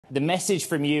The message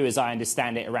from you, as I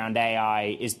understand it, around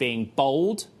AI is being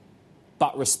bold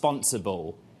but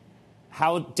responsible.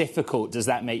 How difficult does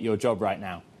that make your job right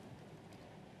now?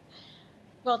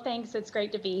 Well, thanks. It's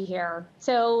great to be here.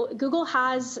 So Google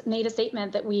has made a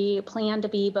statement that we plan to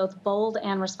be both bold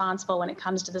and responsible when it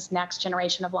comes to this next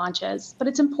generation of launches. But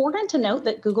it's important to note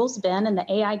that Google's been in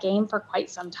the AI game for quite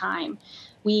some time.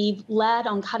 We've led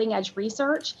on cutting edge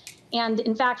research. And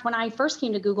in fact, when I first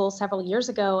came to Google several years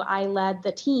ago, I led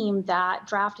the team that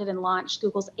drafted and launched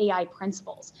Google's AI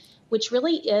principles, which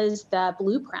really is the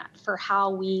blueprint for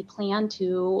how we plan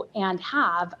to and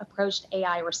have approached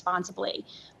AI responsibly.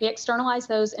 We externalized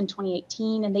those in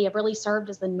 2018, and they have really served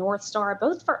as the North Star,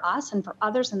 both for us and for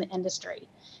others in the industry.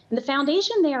 And the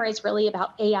foundation there is really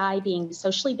about AI being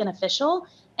socially beneficial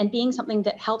and being something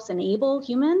that helps enable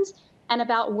humans, and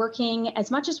about working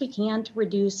as much as we can to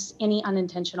reduce any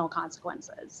unintentional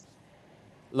consequences.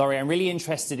 Laurie, I'm really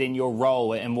interested in your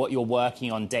role and what you're working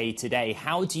on day to day.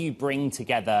 How do you bring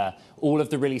together all of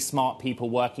the really smart people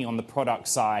working on the product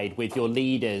side with your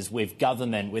leaders, with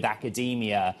government, with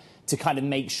academia, to kind of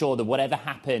make sure that whatever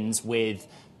happens with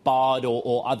Bard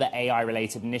or other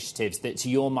AI-related initiatives, that to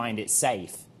your mind it's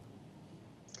safe?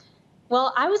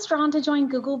 Well, I was drawn to join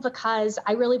Google because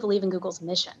I really believe in Google's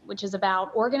mission, which is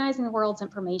about organizing the world's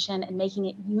information and making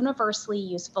it universally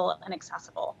useful and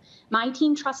accessible. My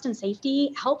team, Trust and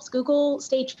Safety, helps Google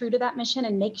stay true to that mission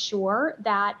and make sure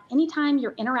that anytime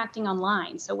you're interacting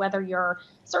online, so whether you're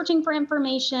searching for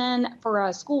information for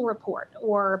a school report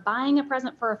or buying a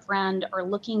present for a friend or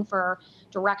looking for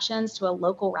directions to a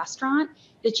local restaurant,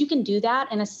 that you can do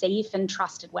that in a safe and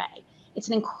trusted way. It's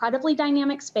an incredibly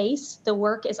dynamic space. The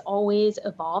work is always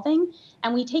evolving,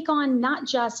 and we take on not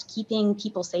just keeping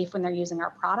people safe when they're using our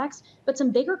products, but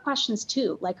some bigger questions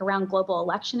too, like around global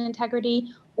election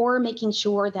integrity or making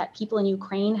sure that people in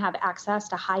Ukraine have access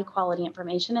to high quality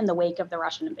information in the wake of the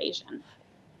Russian invasion.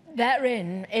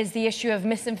 Therein is the issue of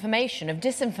misinformation, of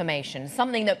disinformation,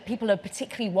 something that people are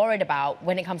particularly worried about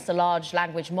when it comes to large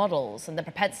language models and the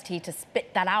propensity to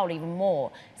spit that out even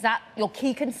more. Is that your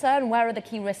key concern? Where are the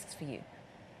key risks for you?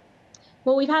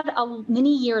 Well, we've had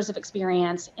many years of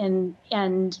experience in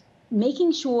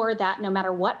making sure that no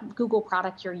matter what Google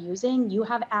product you're using, you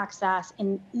have access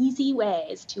in easy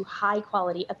ways to high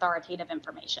quality authoritative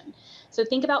information. So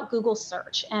think about Google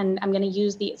search, and I'm going to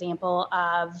use the example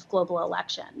of global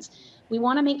elections. We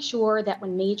want to make sure that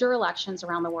when major elections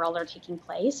around the world are taking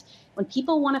place, when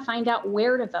people want to find out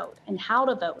where to vote and how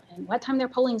to vote and what time their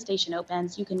polling station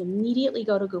opens, you can immediately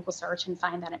go to Google search and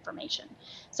find that information.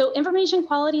 So information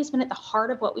quality has been at the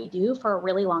heart of what we do for a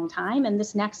really long time, and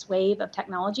this next wave of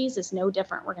technologies is no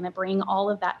different. We're going to bring all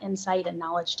of that insight and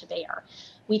knowledge to bear.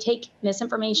 We take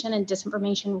misinformation and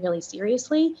disinformation really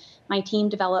seriously. My team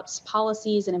develops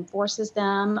policies and enforces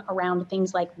them around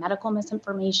things like medical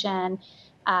misinformation,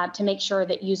 to make sure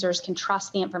that users can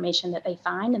trust the information that they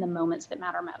find in the moments that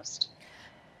matter most.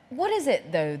 What is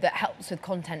it, though, that helps with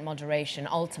content moderation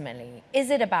ultimately? Is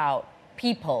it about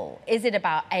people? Is it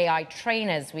about AI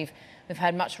trainers? We've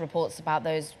heard much reports about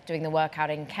those doing the work out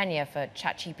in Kenya for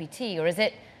ChatGPT. Or is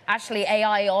it actually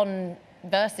AI on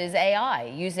versus AI,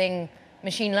 using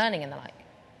machine learning and the like?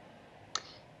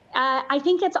 I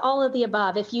think it's all of the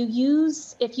above. If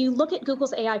you look at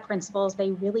Google's AI principles,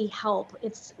 they really help.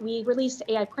 We release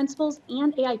AI principles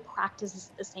and AI practices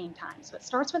at the same time. So it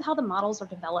starts with how the models are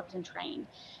developed and trained,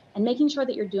 and making sure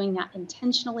that you're doing that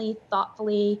intentionally,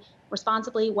 thoughtfully,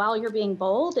 responsibly, while you're being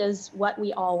bold is what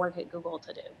we all work at Google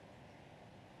to do.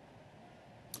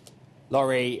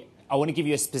 Laurie, I want to give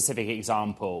you a specific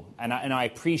example, and I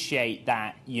appreciate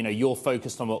that you're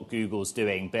focused on what Google's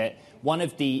doing, but one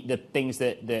of the things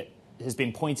that has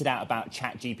been pointed out about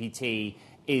ChatGPT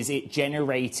is it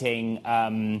generating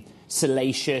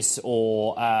salacious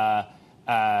or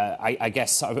I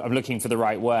guess I'm looking for the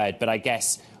right word, but I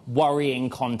guess worrying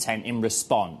content in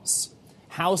response.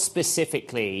 How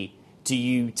specifically do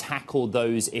you tackle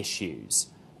those issues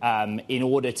in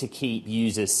order to keep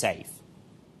users safe?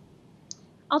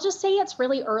 I'll just say it's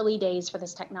really early days for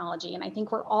this technology, and I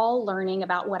think we're all learning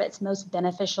about what its most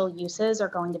beneficial uses are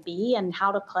going to be and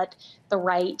how to put the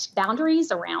right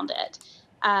boundaries around it.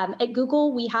 At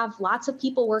Google, we have lots of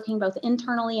people working both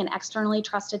internally and externally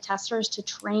trusted testers to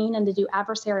train and to do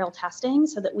adversarial testing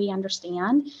so that we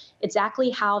understand exactly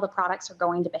how the products are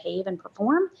going to behave and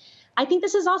perform. I think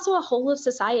this is also a whole of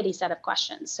society set of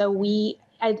questions. So we,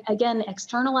 again,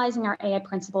 externalizing our AI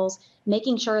principles,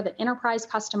 making sure that enterprise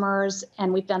customers,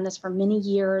 and we've done this for many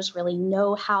years, really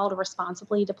know how to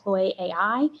responsibly deploy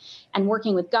AI, and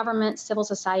working with government, civil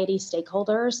society,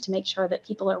 stakeholders to make sure that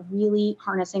people are really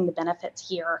harnessing the benefits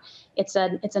here. It's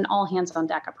an all hands on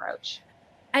deck approach.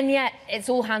 And yet it's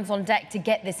all hands on deck to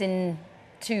get this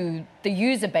into the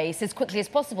user base as quickly as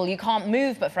possible. You can't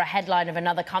move but for a headline of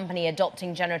another company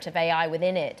adopting generative AI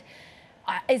within it.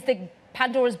 Is the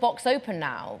Pandora's box open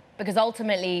now? Because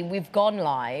ultimately we've gone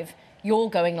live, you're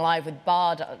going live with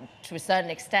Bard to a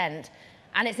certain extent,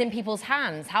 and it's in people's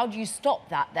hands. How do you stop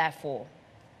that, therefore?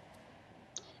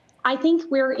 I think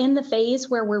we're in the phase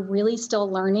where we're really still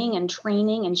learning and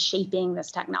training and shaping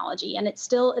this technology. And it's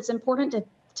important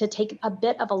to take a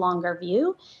bit of a longer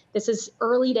view. This is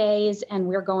early days, and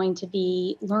we're going to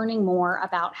be learning more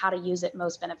about how to use it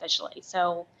most beneficially.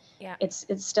 So yeah, it's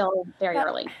still very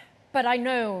early. But I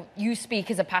know you speak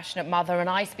as a passionate mother, and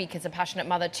I speak as a passionate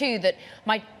mother too, that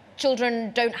my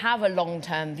children don't have a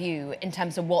long-term view in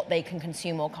terms of what they can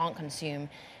consume or can't consume.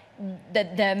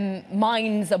 That their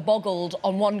minds are boggled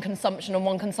on one consumption and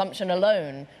one consumption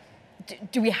alone.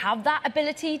 Do we have that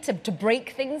ability to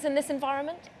break things in this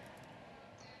environment?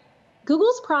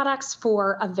 Google's products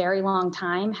for a very long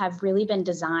time have really been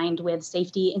designed with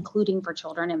safety, including for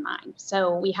children, in mind.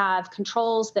 So we have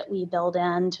controls that we build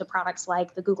into products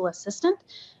like the Google Assistant,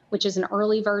 which is an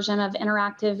early version of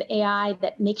interactive AI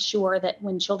that makes sure that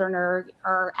when children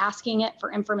are asking it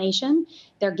for information,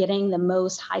 they're getting the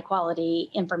most high quality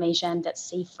information that's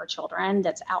safe for children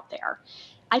that's out there.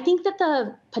 I think that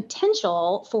the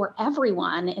potential for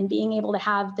everyone in being able to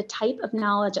have the type of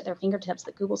knowledge at their fingertips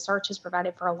that Google Search has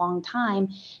provided for a long time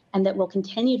and that will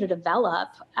continue to develop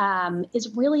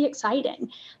is really exciting.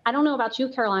 I don't know about you,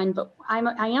 Caroline, but I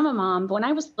am a mom. But when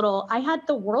I was little, I had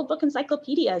the World Book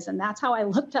encyclopedias, and that's how I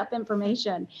looked up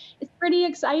information. It's pretty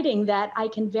exciting that I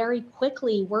can very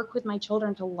quickly work with my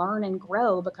children to learn and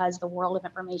grow because the world of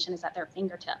information is at their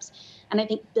fingertips. And I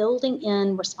think building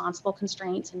in responsible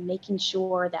constraints and making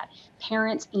sure that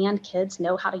parents and kids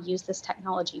know how to use this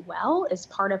technology well is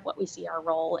part of what we see our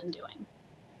role in doing.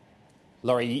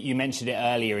 Laurie, you mentioned it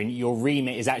earlier, and your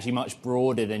remit is actually much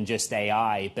broader than just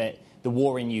AI, but the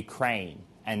war in Ukraine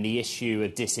and the issue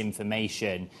of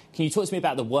disinformation. Can you talk to me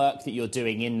about the work that you're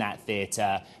doing in that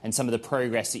theatre and some of the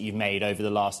progress that you've made over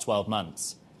the last 12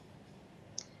 months?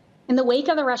 In the wake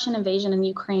of the Russian invasion in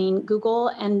Ukraine, Google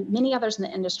and many others in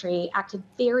the industry acted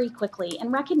very quickly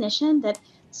in recognition that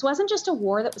this wasn't just a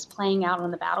war that was playing out on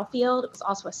the battlefield, it was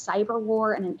also a cyber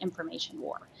war and an information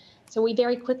war. So we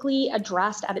very quickly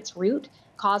addressed at its root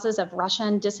causes of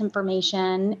Russian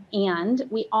disinformation, and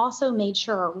we also made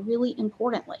sure, really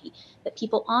importantly, that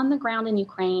people on the ground in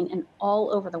Ukraine and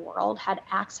all over the world had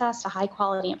access to high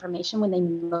quality information when they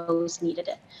most needed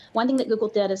it. One thing that Google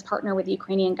did is partner with the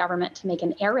Ukrainian government to make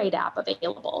an air raid app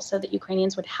available so that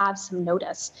Ukrainians would have some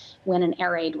notice when an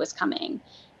air raid was coming.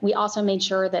 We also made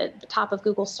sure that at the top of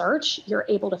Google Search, you're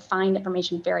able to find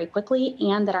information very quickly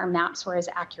and that our maps were as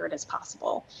accurate as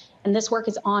possible. And this work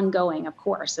is ongoing, of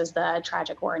course, as the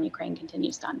tragic war in Ukraine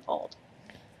continues to unfold.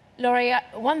 Laurie,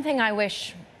 one thing I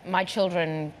wish my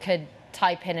children could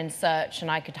type in and search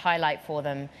and I could highlight for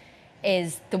them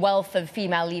is the wealth of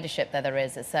female leadership that there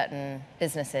is at certain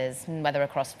businesses, whether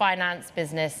across finance,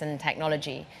 business, and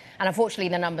technology. And unfortunately,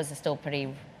 the numbers are still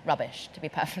pretty rubbish, to be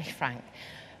perfectly frank.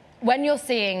 When you're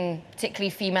seeing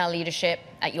particularly female leadership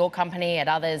at your company, at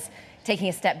others, taking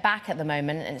a step back at the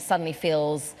moment, and it suddenly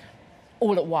feels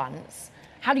all at once,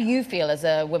 how do you feel as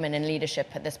a woman in leadership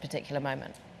at this particular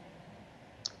moment?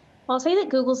 Well, I'll say that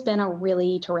Google's been a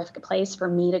really terrific place for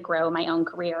me to grow my own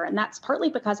career. And that's partly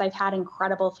because I've had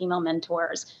incredible female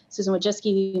mentors. Susan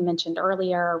Wojcicki, you mentioned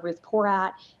earlier, Ruth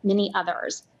Porat, many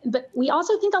others. But we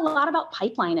also think a lot about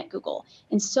pipeline at Google.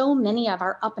 And so many of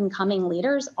our up and coming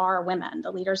leaders are women.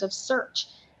 The leaders of Search,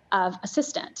 of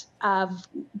Assistant, of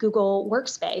Google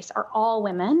Workspace are all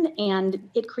women, and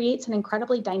it creates an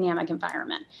incredibly dynamic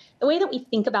environment. The way that we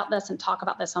think about this and talk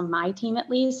about this on my team, at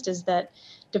least, is that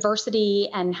diversity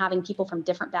and having people from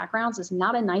different backgrounds is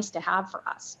not a nice to have for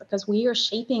us because we are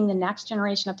shaping the next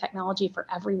generation of technology for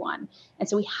everyone. And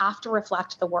so we have to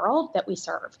reflect the world that we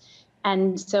serve.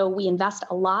 And so we invest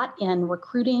a lot in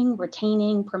recruiting,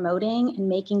 retaining, promoting, and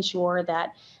making sure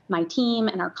that my team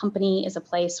and our company is a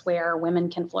place where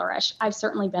women can flourish. I've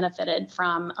certainly benefited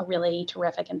from a really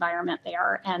terrific environment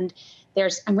there. And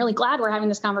I'm really glad we're having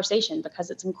this conversation because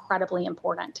it's incredibly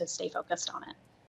important to stay focused on it.